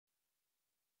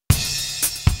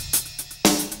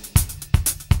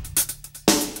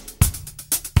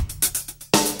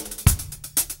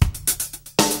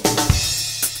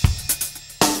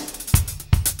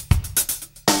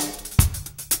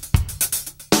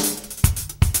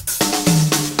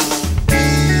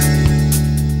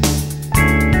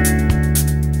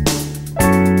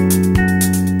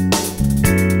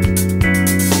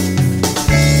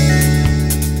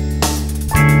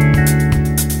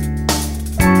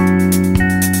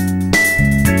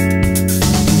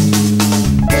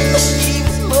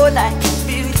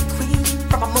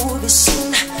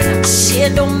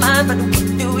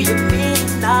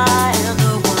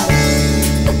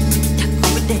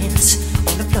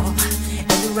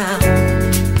around.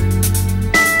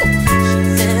 She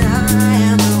said I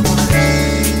am the one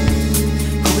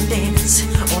who would dance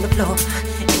on the floor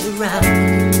and around.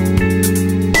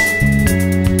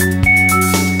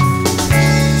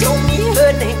 Told me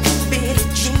her name was Billie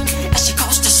Jean as she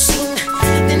caused a scene.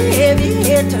 Then heavy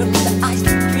hair turned to ice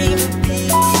cream and be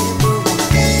the one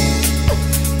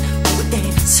who would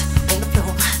dance on the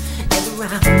floor and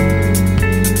around.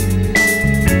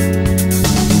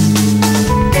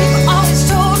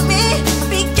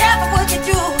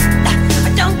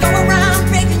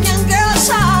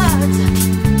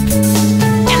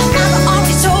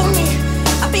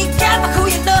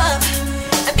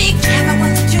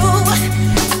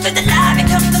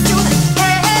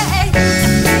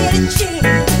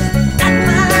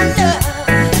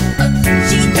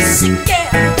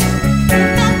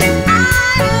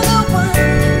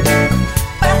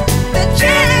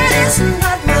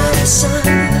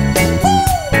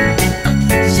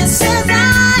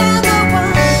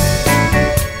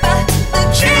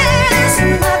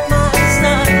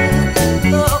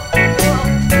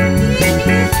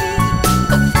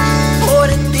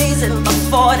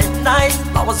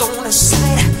 I was on the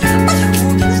side, but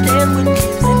who can stand when he's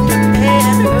in the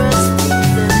bed?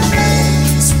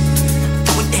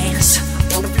 I would dance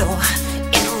on the floor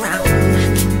and around.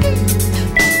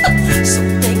 So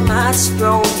take my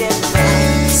strong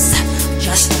advice,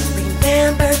 just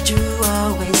remember to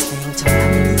always think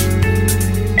twice.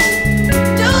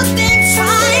 Don't think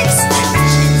twice.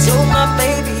 She told my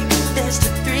baby there's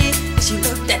the three. She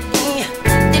looked at me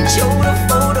and showed a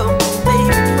photo.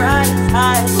 Baby, bright as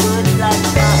eyes would like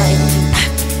mine.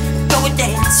 Go and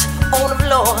dance on the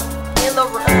floor.